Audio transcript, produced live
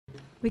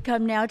We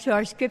come now to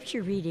our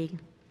scripture reading.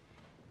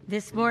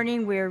 This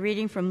morning we are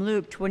reading from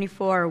Luke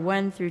 24,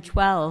 1 through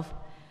 12.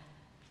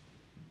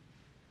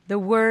 The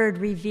word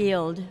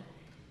revealed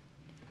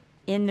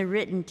in the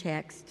written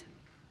text.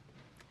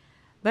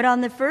 But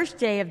on the first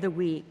day of the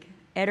week,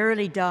 at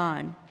early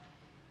dawn,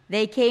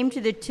 they came to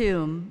the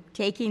tomb,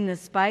 taking the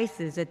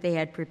spices that they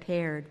had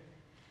prepared.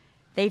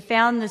 They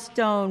found the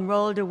stone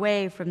rolled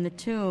away from the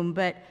tomb,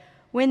 but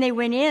when they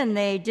went in,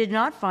 they did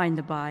not find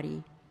the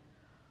body.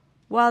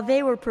 While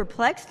they were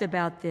perplexed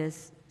about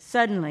this,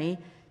 suddenly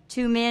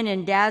 2 men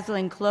in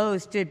dazzling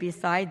clothes stood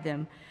beside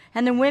them,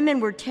 and the women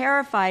were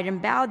terrified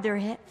and bowed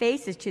their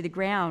faces to the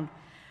ground.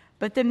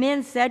 But the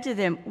men said to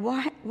them,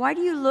 Why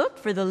do you look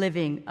for the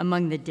living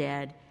among the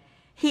dead?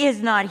 He is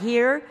not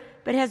here,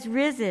 but has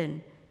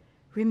risen.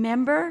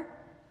 Remember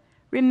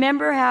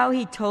how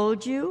he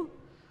told you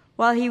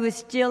while he was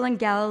still in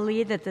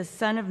Galilee that the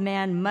Son of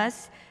Man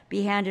must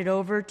be handed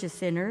over to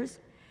sinners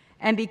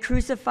and be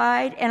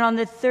crucified, and on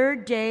the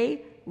third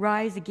day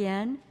rise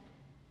again?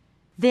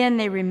 Then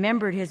they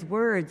remembered his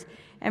words,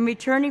 and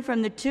returning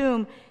from the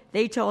tomb,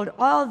 they told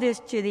all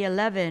this to the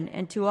 11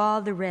 and to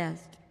all the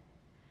rest.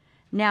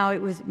 Now it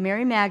was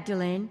Mary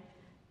Magdalene,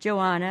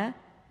 Joanna,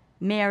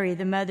 Mary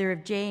the mother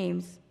of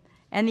James,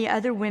 and the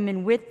other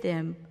women with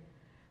them,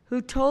 who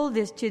told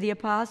this to the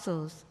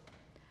apostles.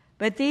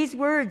 But these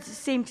words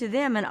seemed to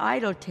them an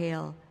idle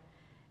tale,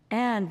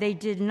 and they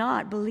did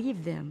not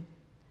believe them.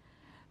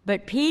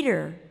 But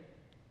Peter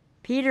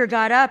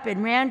got up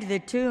and ran to the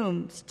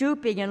tomb,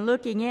 stooping and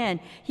looking in.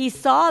 He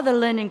saw the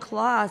linen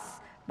cloths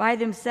by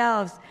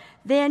themselves.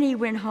 Then he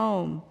went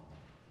home,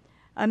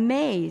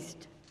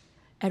 amazed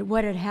at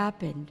what had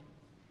happened.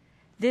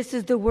 This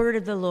is the word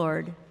of the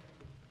Lord.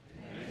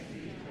 Thanks be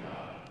to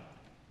God.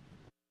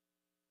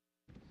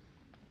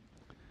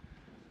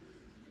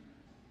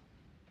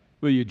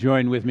 Will you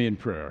join with me in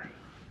prayer?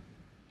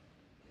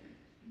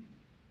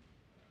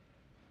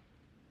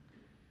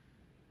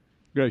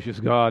 Gracious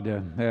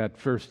God, that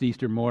first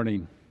Easter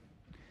morning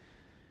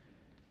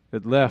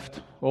that left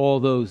all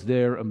those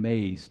there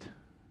amazed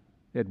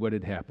at what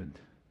had happened.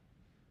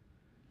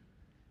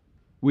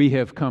 We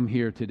have come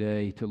here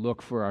today to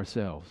look for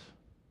ourselves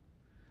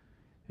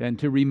and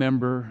to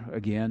remember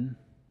again.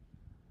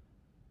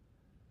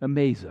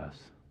 Amaze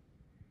us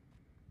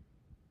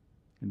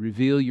and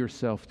reveal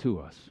yourself to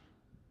us,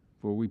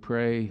 for we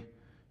pray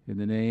in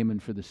the name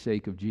and for the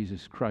sake of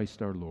Jesus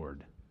Christ our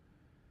Lord.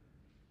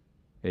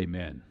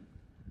 Amen.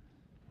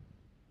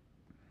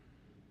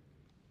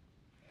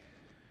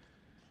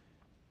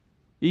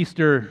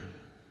 Easter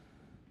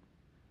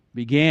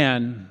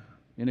began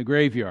in a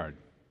graveyard.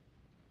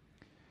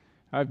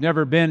 I've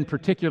never been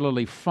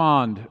particularly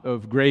fond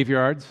of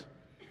graveyards.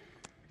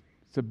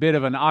 It's a bit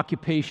of an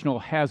occupational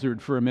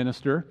hazard for a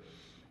minister.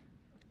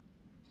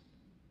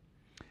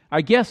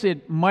 I guess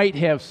it might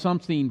have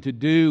something to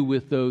do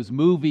with those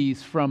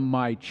movies from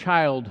my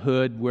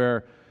childhood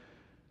where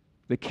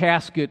the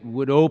casket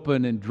would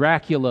open and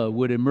Dracula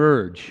would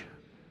emerge.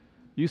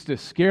 It used to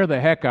scare the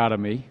heck out of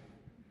me.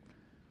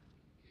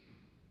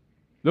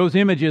 Those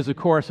images, of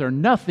course, are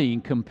nothing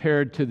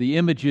compared to the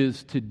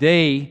images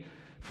today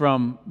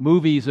from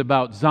movies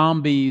about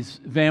zombies,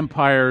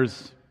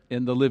 vampires,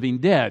 and the living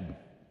dead.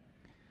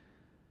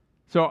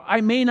 So I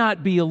may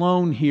not be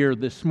alone here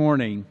this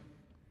morning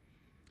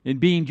in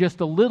being just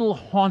a little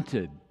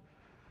haunted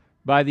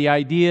by the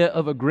idea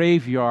of a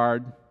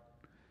graveyard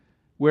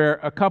where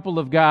a couple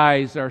of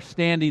guys are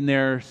standing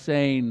there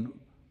saying,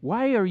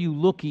 "Why are you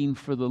looking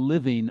for the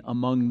living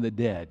among the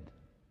dead?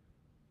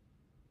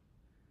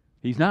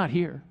 He's not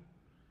here,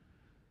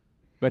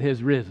 but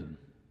has risen."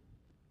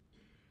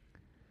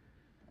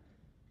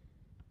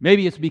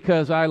 Maybe it's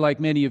because I,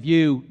 like many of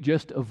you,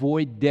 just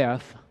avoid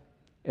death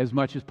as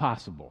much as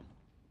possible.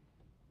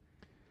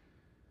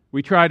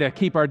 We try to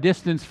keep our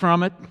distance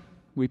from it.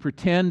 We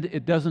pretend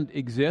it doesn't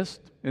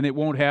exist and it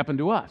won't happen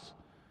to us.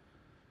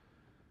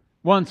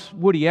 Once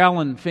Woody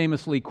Allen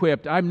famously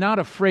quipped, "I'm not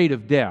afraid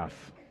of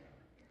death.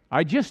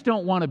 I just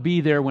don't want to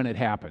be there when it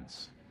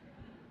happens."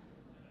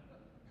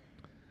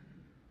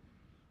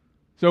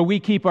 So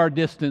we keep our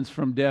distance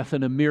from death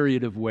in a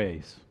myriad of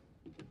ways.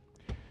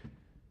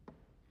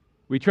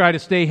 We try to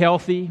stay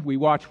healthy. We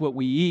watch what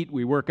we eat.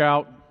 We work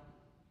out.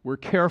 We're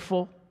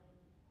careful.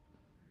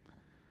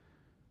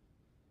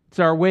 It's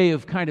our way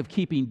of kind of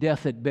keeping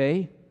death at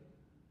bay.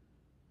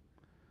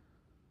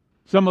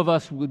 Some of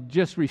us would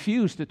just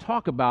refuse to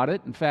talk about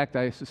it. In fact,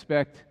 I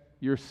suspect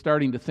you're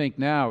starting to think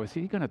now, is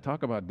he going to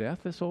talk about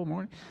death this whole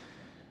morning?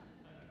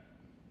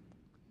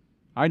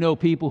 I know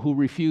people who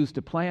refuse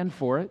to plan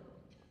for it.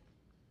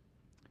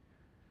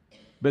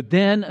 But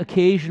then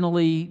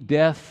occasionally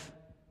death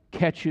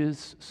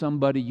catches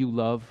somebody you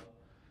love.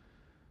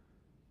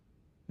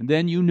 And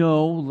then you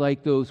know,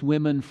 like those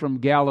women from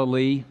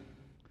Galilee,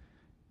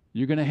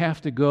 you're going to have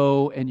to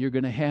go and you're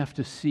going to have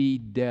to see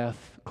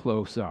death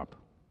close up.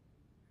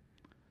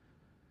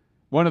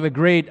 One of the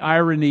great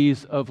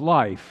ironies of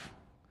life,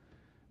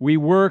 we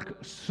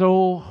work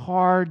so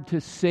hard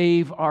to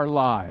save our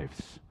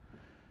lives,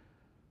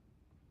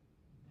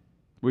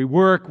 We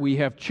work, we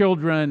have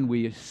children,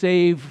 we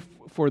save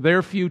for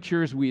their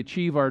futures, we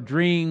achieve our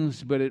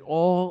dreams, but it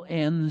all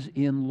ends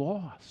in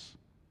loss.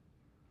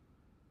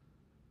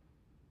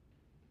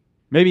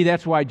 Maybe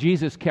that's why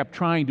Jesus kept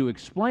trying to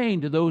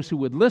explain to those who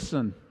would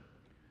listen,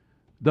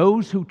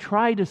 those who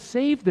try to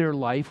save their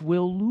life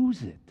will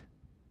lose it.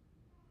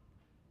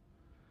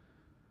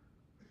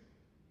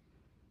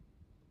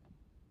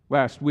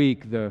 Last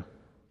week, the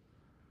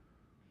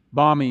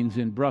bombings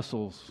in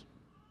Brussels.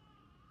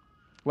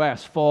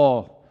 Last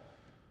fall,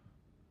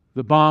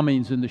 the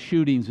bombings and the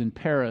shootings in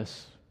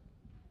Paris,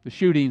 the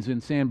shootings in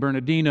San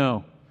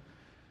Bernardino,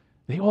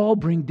 they all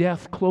bring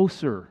death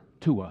closer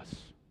to us.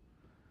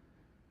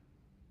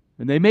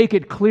 And they make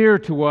it clear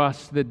to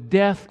us that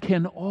death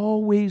can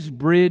always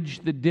bridge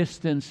the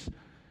distance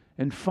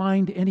and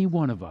find any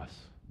one of us.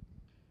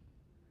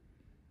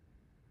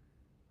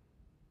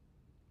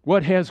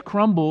 What has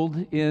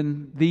crumbled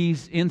in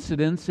these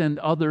incidents and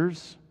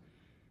others,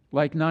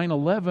 like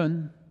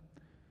 9/11,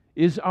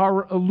 is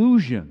our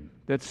illusion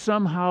that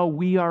somehow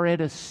we are at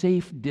a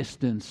safe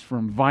distance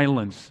from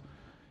violence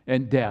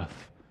and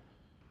death,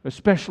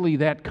 especially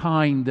that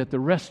kind that the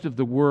rest of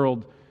the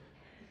world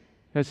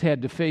has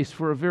had to face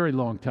for a very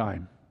long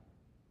time.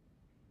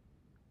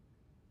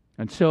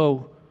 And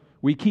so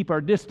we keep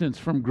our distance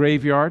from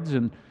graveyards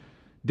and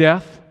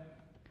death,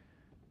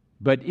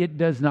 but it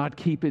does not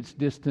keep its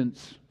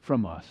distance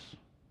from us.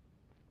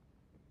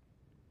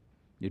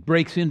 It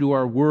breaks into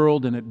our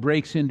world and it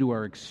breaks into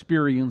our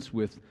experience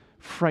with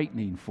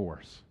frightening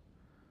force.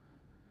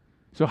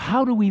 So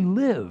how do we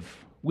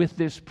live with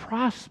this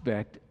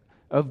prospect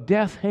of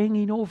death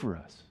hanging over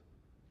us?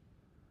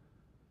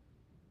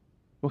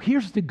 Well,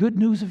 here's the good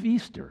news of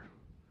Easter.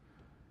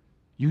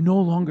 You no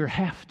longer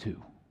have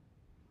to.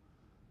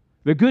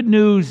 The good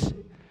news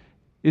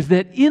is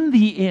that in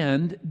the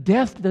end,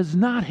 death does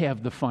not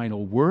have the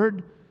final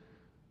word.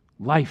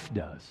 Life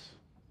does.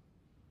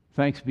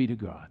 Thanks be to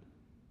God.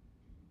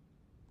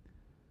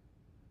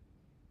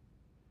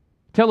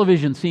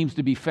 Television seems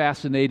to be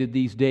fascinated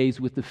these days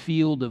with the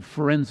field of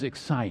forensic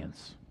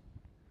science.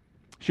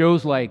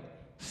 Shows like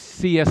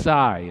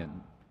CSI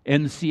and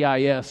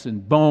NCIS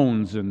and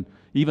Bones and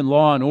even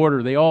Law and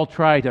Order, they all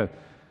try to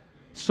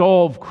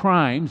solve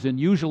crimes, and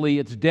usually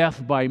it's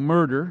death by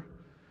murder.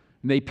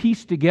 And they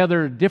piece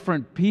together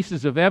different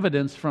pieces of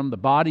evidence from the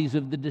bodies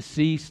of the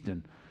deceased,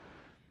 and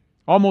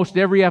almost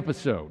every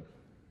episode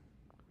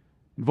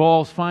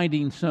involves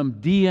finding some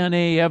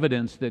DNA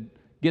evidence that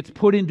gets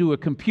put into a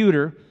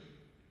computer,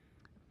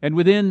 and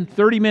within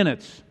 30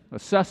 minutes, a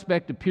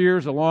suspect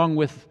appears along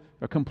with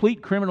a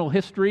complete criminal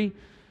history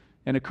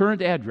and a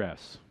current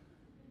address.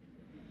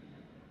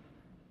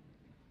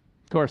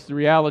 Of course, the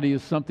reality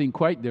is something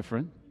quite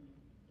different.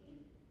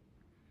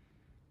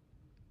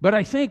 But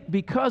I think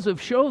because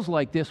of shows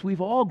like this,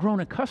 we've all grown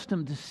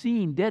accustomed to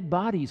seeing dead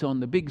bodies on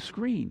the big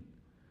screen.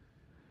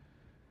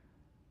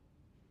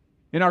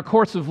 In our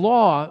courts of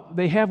law,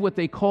 they have what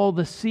they call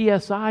the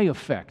CSI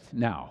effect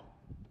now.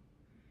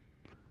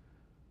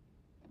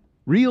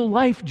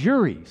 Real-life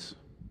juries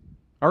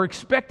are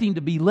expecting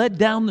to be led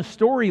down the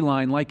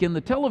storyline like in the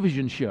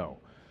television show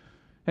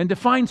and to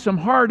find some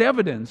hard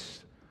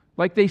evidence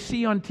like they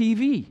see on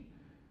TV.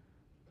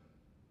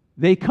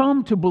 They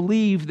come to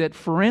believe that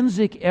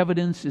forensic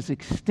evidence is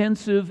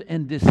extensive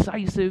and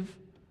decisive,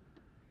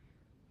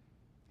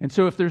 and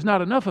so if there's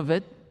not enough of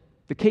it,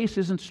 the case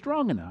isn't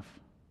strong enough.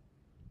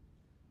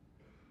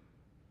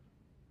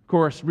 Of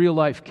course,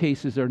 real-life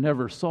cases are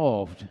never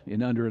solved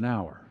in under an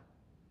hour.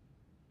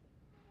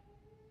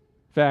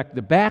 In fact,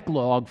 the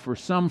backlog for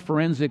some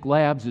forensic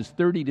labs is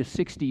 30 to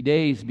 60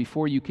 days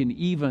before you can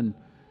even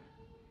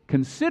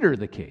consider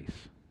the case.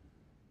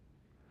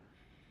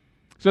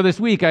 So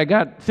this week I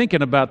got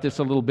thinking about this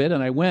a little bit,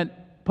 and I went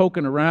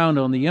poking around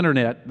on the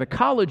internet. The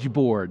College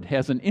Board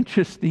has an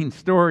interesting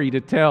story to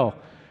tell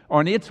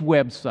on its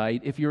website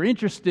if you're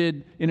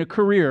interested in a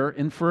career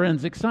in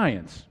forensic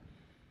science.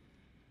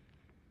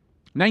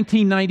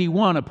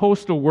 1991, a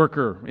postal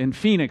worker in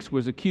Phoenix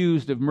was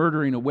accused of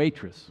murdering a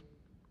waitress.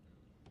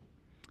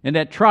 And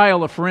at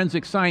trial, a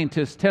forensic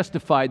scientist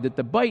testified that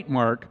the bite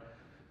mark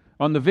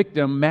on the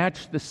victim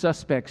matched the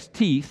suspect's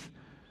teeth.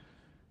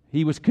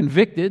 He was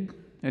convicted,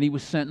 and he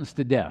was sentenced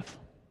to death.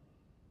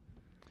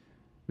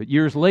 But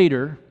years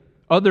later,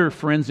 other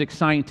forensic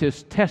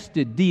scientists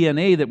tested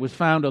DNA that was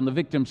found on the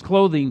victim's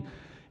clothing,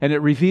 and it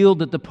revealed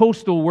that the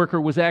postal worker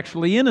was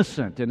actually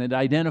innocent, and it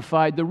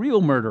identified the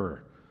real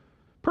murderer.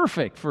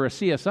 Perfect for a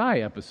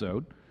CSI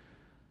episode.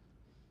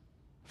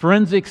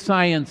 Forensic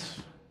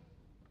science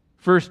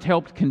first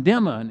helped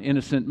condemn an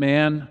innocent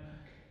man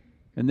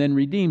and then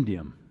redeemed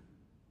him.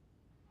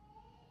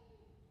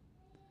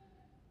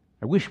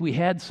 I wish we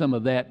had some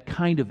of that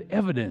kind of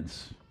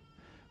evidence.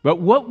 But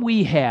what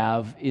we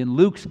have in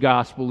Luke's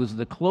gospel is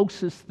the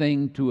closest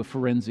thing to a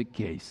forensic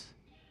case.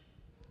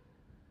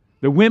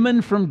 The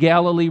women from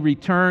Galilee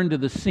returned to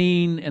the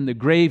scene and the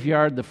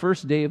graveyard the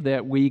first day of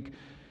that week,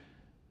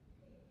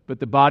 but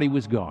the body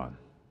was gone.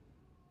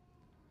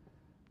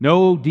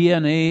 No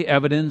DNA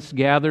evidence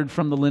gathered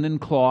from the linen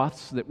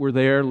cloths that were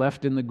there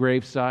left in the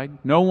graveside.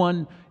 No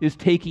one is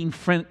taking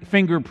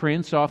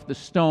fingerprints off the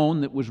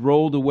stone that was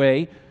rolled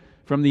away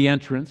from the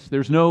entrance.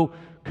 There's no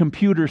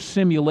computer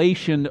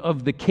simulation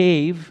of the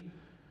cave,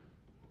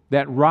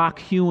 that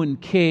rock-hewn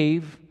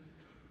cave,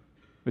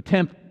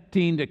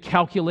 attempting to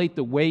calculate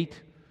the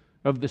weight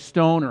of the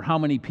stone or how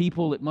many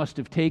people it must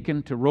have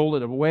taken to roll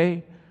it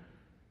away.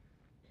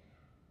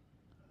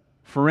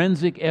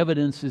 Forensic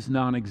evidence is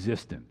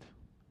non-existent.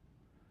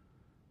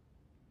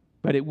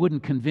 But it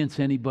wouldn't convince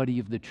anybody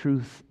of the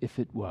truth if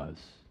it was.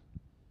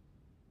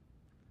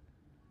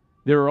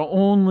 There are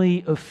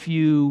only a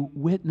few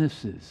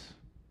witnesses,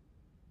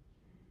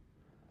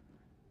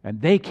 and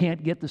they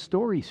can't get the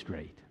story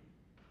straight.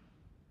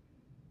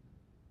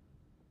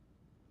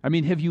 I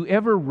mean, have you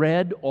ever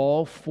read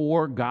all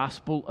 4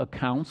 gospel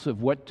accounts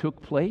of what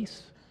took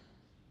place?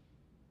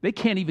 They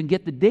can't even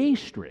get the day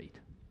straight.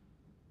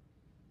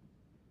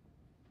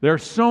 There are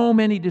so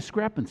many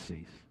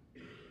discrepancies.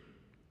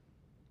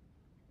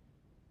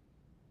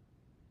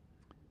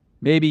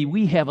 Maybe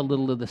we have a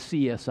little of the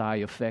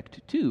CSI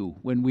effect too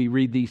when we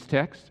read these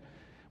texts.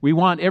 We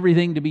want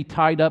everything to be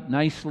tied up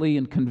nicely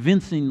and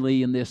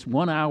convincingly in this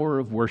 1 hour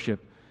of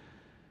worship.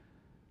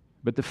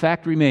 But the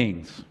fact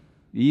remains,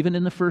 even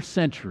in the first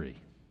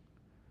century,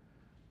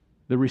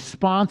 the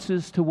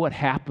responses to what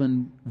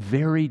happened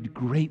varied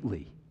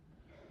greatly.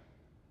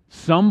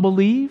 Some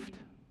believed,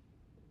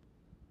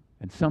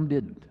 and some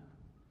didn't.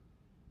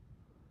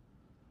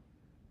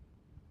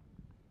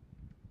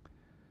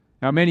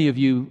 Now, many of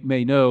you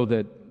may know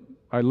that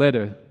I led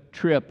a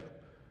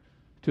trip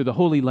to the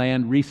Holy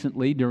Land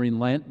recently during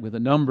Lent with a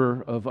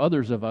number of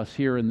others of us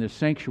here in this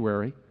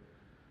sanctuary.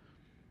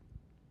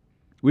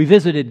 We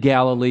visited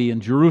Galilee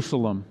and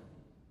Jerusalem.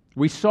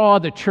 We saw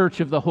the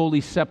Church of the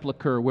Holy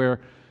Sepulchre, where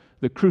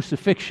the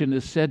crucifixion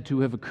is said to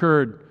have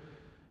occurred,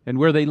 and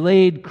where they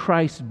laid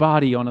Christ's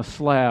body on a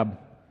slab.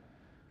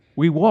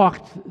 We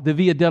walked the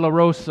Via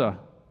Dolorosa,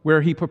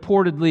 where he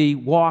purportedly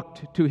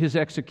walked to his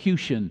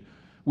execution.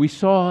 We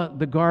saw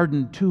the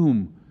garden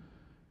tomb,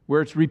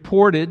 where it's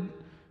reported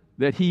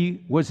that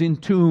he was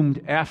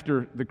entombed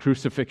after the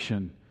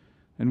crucifixion,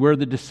 and where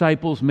the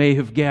disciples may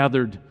have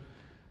gathered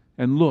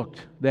and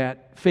looked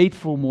that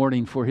fateful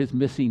morning for his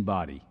missing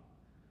body.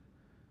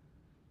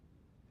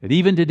 And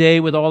even today,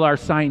 with all our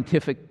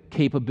scientific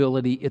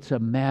capability, it's a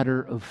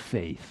matter of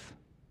faith.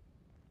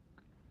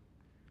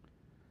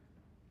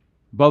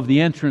 Above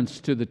the entrance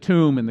to the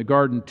tomb in the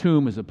garden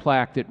tomb is a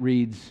plaque that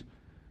reads,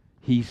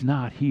 "He's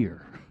not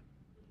here,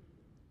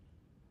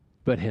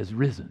 but has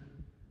risen."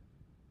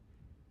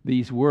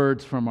 These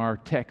words from our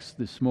text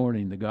this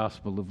morning, the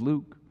Gospel of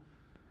Luke.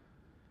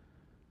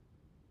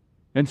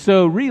 And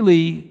so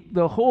really,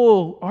 the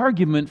whole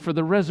argument for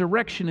the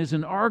resurrection is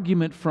an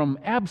argument from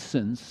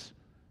absence,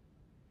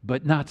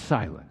 but not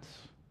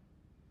silence.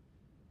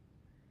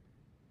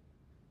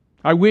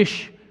 I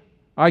wish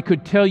I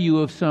could tell you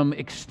of some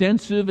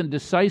extensive and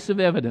decisive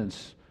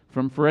evidence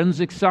from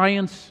forensic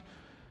science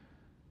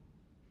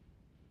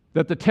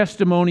that the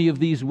testimony of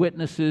these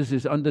witnesses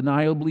is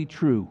undeniably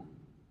true,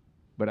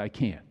 but I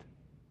can't.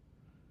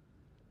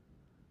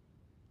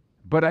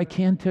 But I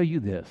can tell you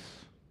this,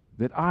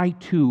 that I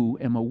too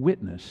am a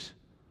witness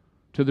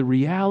to the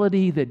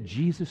reality that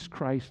Jesus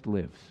Christ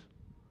lives.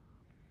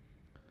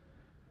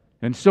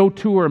 And so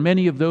too are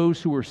many of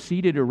those who are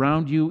seated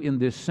around you in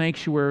this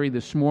sanctuary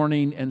this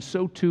morning, and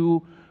so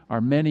too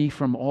are many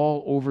from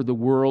all over the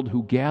world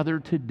who gather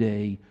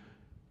today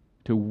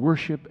to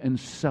worship and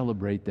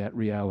celebrate that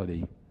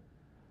reality.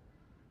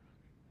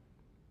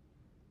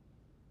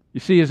 You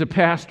see, as a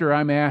pastor,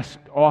 I'm asked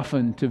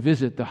often to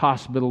visit the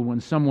hospital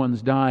when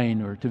someone's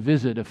dying or to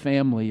visit a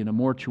family in a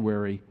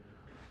mortuary.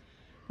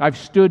 I've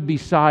stood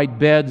beside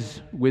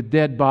beds with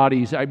dead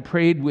bodies. I've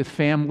prayed with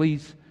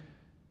families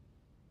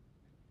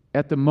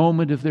at the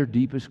moment of their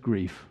deepest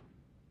grief.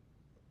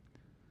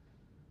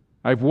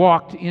 I've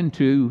walked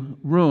into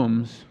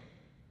rooms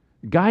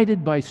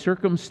guided by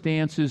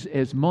circumstances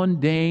as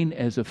mundane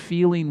as a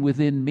feeling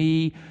within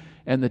me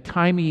and the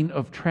timing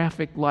of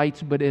traffic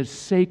lights, but as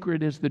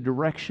sacred as the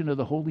direction of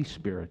the Holy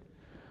Spirit,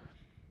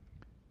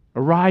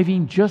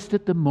 arriving just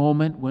at the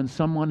moment when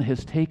someone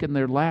has taken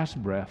their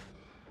last breath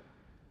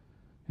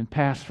and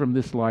passed from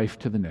this life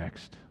to the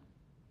next.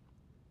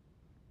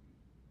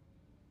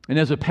 And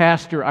as a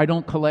pastor, I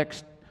don't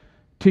collect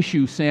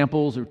tissue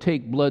samples or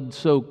take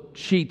blood-soaked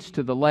sheets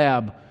to the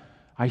lab.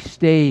 I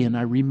stay and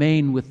I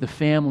remain with the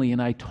family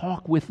and I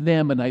talk with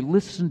them and I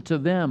listen to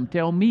them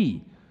tell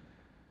me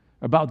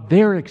about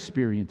their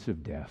experience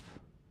of death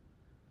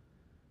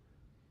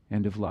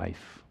and of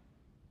life.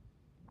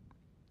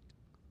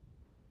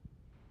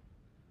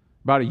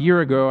 About a year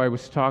ago, I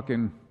was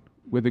talking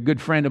with a good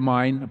friend of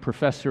mine, a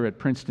professor at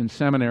Princeton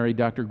Seminary,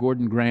 Dr.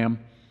 Gordon Graham.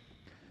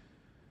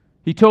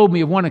 He told me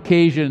of one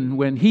occasion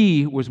when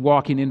he was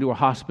walking into a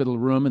hospital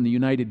room in the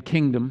United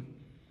Kingdom,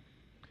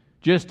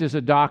 just as a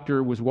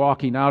doctor was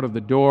walking out of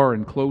the door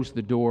and closed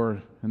the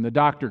door, and the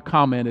doctor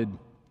commented,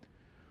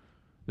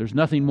 "There's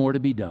nothing more to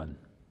be done."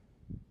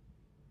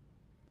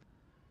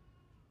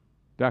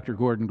 Dr.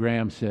 Gordon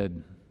Graham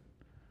said,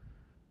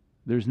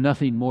 "There's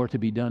nothing more to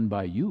be done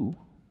by you."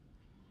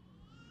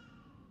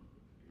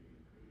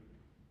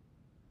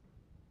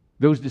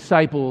 Those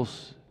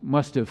disciples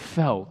must have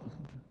felt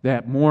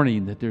that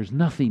morning that there's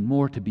nothing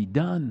more to be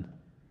done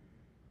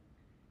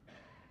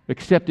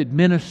except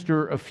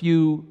administer a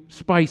few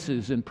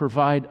spices and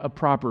provide a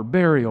proper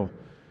burial.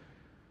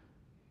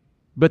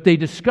 But they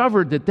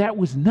discovered that that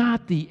was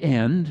not the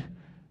end,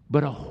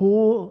 but a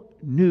whole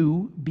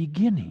new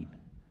beginning.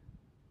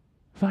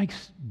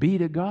 Thanks be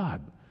to God.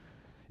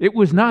 It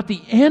was not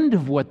the end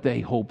of what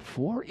they hoped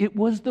for. It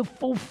was the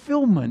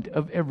fulfillment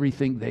of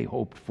everything they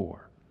hoped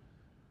for.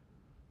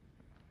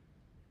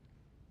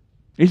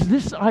 Is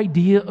this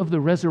idea of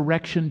the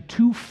resurrection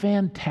too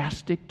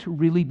fantastic to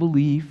really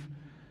believe?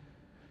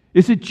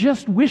 Is it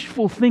just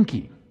wishful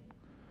thinking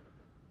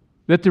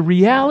that the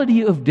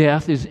reality of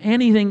death is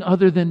anything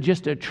other than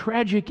just a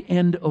tragic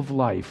end of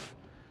life?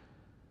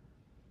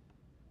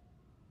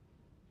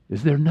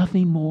 Is there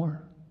nothing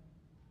more?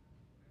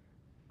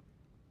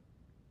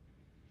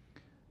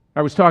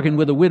 I was talking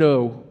with a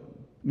widow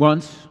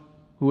once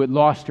who had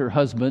lost her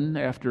husband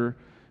after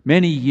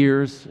many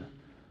years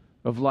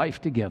of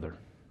life together.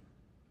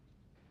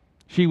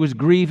 She was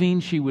grieving,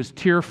 she was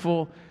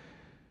tearful,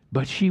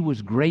 but she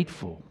was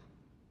grateful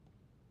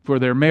for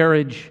their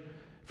marriage,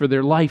 for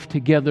their life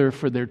together,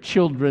 for their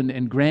children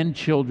and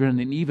grandchildren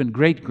and even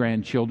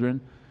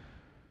great-grandchildren.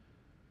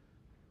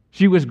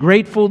 She was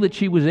grateful that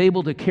she was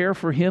able to care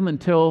for him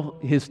until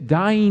his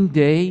dying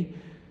day,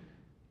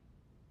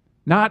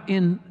 not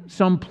in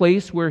some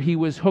place where he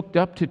was hooked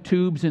up to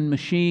tubes and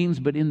machines,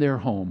 but in their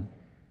home.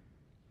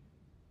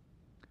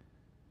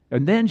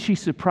 And then she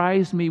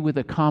surprised me with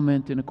a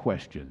comment and a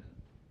question.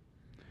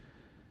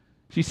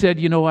 She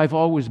said, I've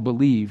always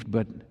believed,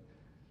 but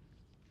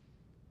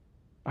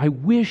I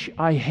wish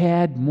I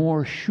had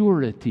more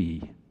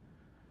surety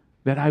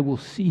that I will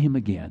see him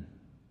again.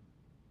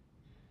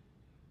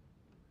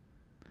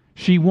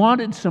 She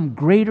wanted some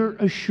greater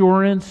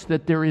assurance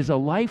that there is a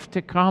life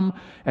to come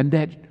and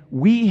that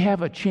we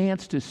have a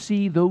chance to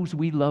see those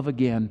we love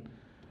again.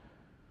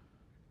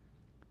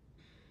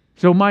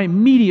 So my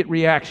immediate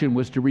reaction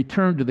was to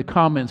return to the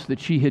comments that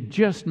she had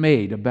just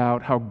made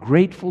about how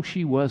grateful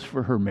she was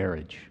for her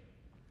marriage.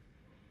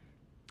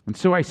 And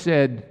so I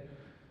said,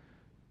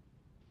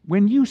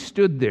 when you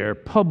stood there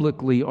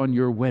publicly on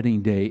your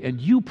wedding day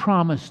and you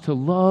promised to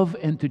love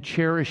and to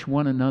cherish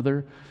one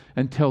another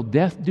until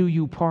death do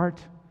you part,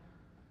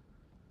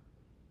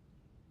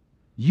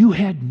 you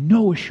had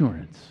no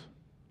assurance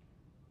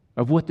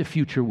of what the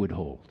future would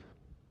hold.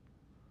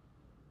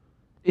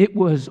 It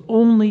was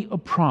only a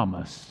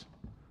promise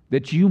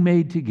that you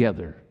made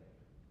together,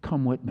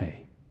 come what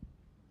may.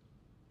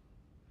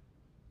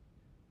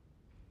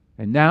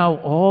 And now,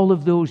 all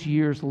of those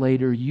years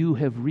later, you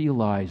have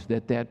realized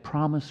that that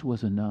promise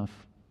was enough.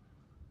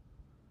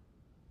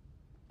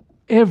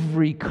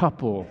 Every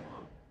couple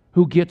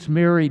who gets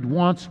married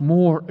wants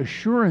more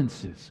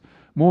assurances,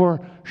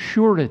 more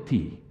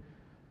surety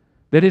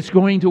that it's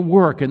going to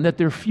work and that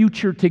their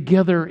future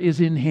together is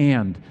in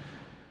hand.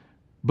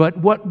 But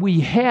what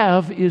we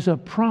have is a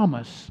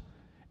promise,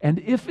 and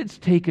if it's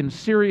taken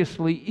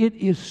seriously, it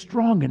is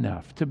strong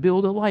enough to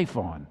build a life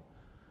on.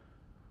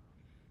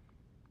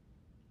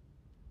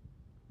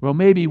 Well,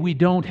 maybe we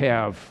don't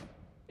have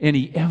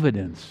any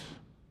evidence.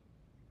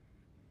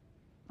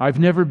 I've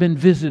never been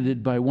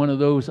visited by one of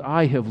those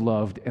I have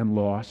loved and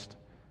lost.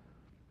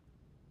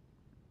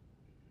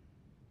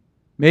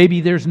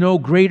 Maybe there's no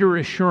greater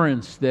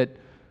assurance that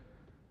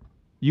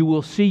you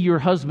will see your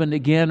husband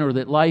again or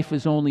that life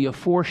is only a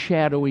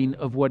foreshadowing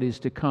of what is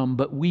to come,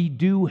 but we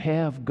do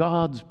have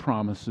God's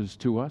promises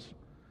to us.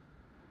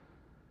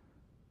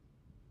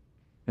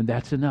 And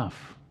that's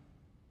enough.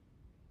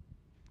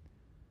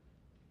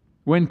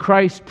 When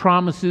Christ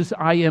promises,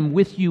 I am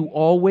with you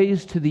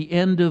always to the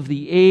end of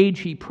the age,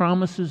 He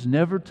promises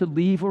never to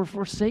leave or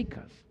forsake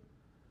us.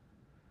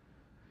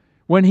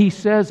 When He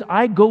says,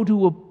 I go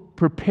to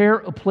prepare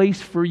a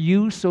place for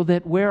you so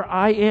that where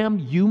I am,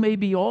 you may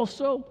be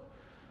also,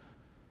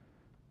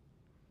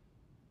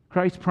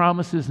 Christ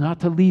promises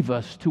not to leave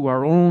us to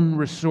our own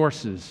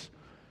resources,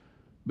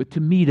 but to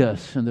meet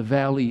us in the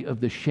valley of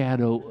the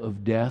shadow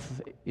of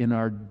death in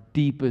our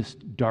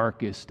deepest,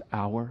 darkest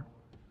hour.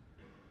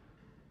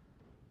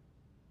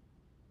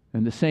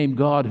 And the same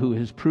God who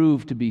has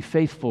proved to be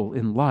faithful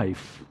in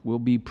life will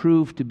be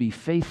proved to be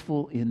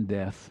faithful in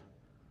death.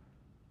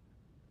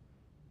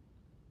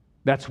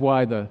 That's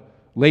why the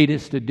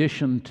latest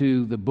addition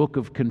to the book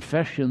of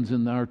confessions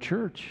in our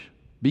church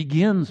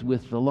begins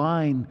with the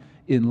line,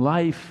 in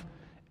life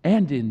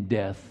and in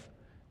death,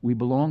 we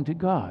belong to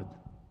God.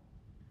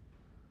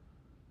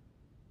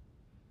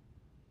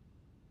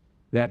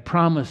 That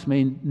promise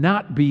may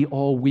not be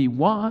all we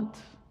want,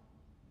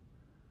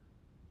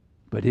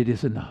 but it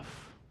is enough.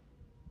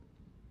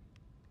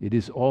 It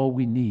is all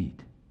we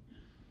need.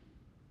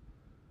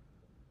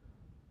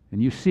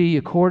 And you see,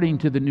 according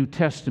to the New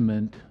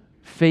Testament,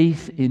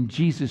 faith in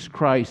Jesus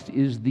Christ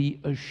is the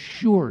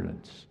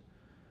assurance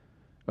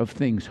of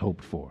things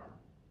hoped for.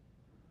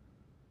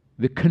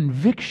 the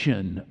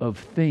conviction of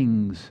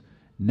things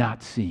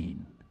not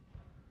seen.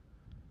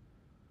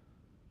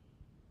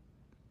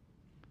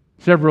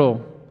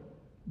 Several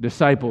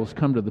disciples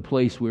come to the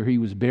place where he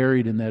was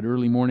buried in that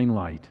early morning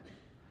light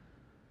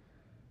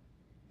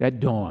at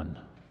dawn,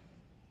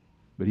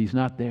 but he's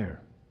not there.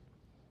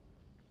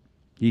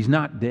 He's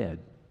not dead.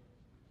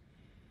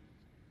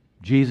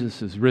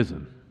 Jesus is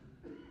risen.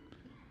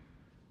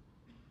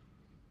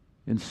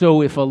 And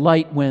so if a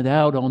light went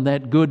out on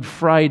that Good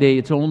Friday,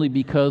 it's only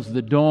because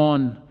the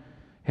dawn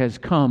has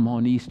come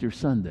on Easter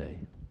Sunday.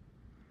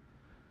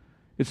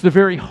 It's the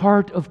very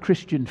heart of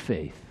Christian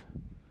faith.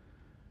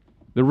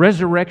 The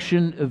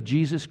resurrection of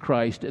Jesus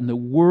Christ and the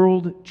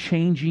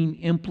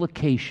world-changing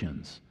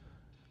implications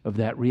of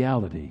that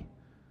reality.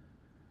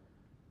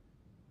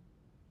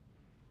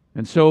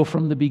 And so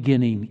from the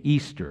beginning,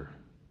 Easter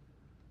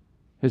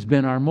has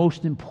been our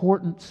most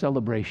important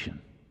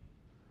celebration.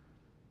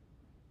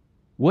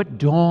 What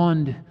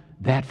dawned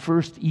that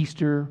first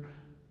Easter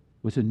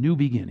was a new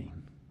beginning.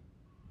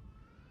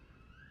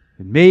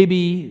 And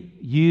maybe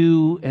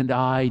you and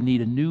I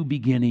need a new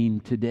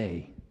beginning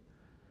today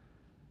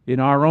in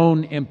our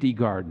own empty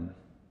garden.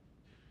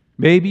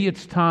 Maybe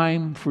it's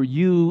time for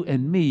you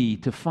and me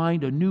to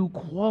find a new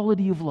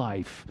quality of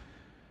life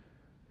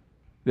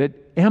that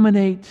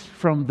emanates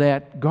from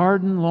that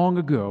garden long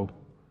ago,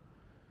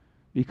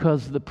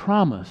 because the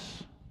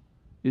promise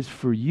is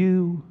for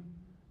you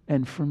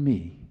and for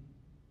me.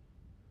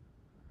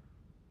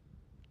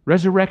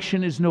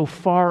 Resurrection is no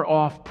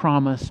far-off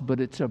promise,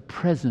 but it's a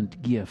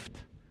present gift.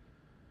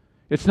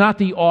 It's not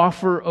the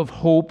offer of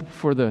hope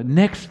for the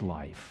next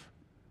life.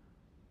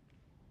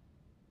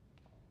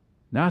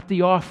 Not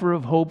the offer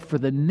of hope for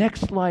the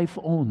next life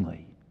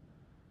only.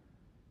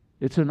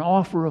 It's an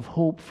offer of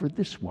hope for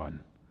this one.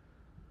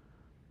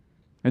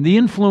 And the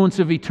influence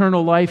of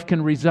eternal life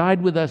can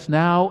reside with us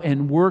now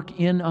and work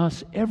in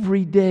us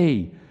every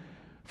day.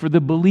 For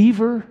the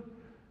believer,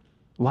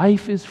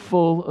 life is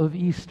full of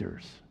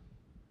Easters.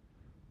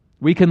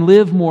 We can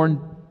live more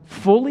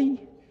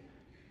fully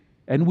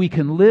and we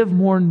can live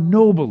more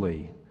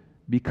nobly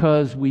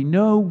because we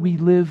know we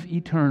live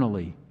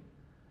eternally.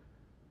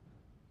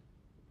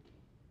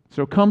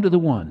 So come to the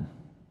one.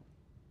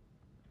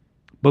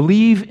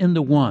 Believe in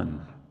the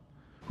one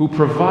who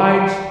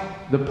provides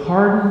the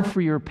pardon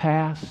for your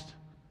past,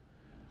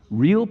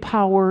 real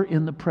power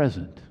in the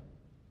present,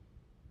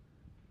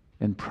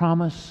 and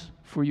promise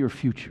for your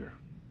future.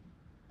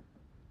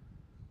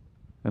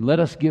 And let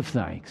us give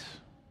thanks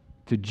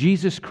to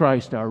Jesus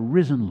Christ, our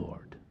risen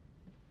Lord.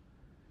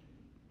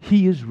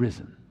 He is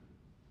risen.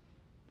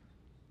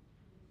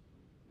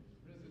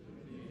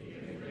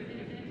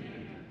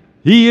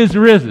 He is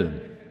risen.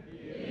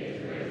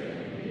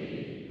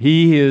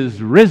 He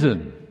is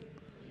risen.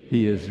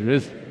 He is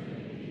risen.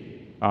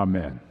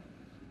 Amen.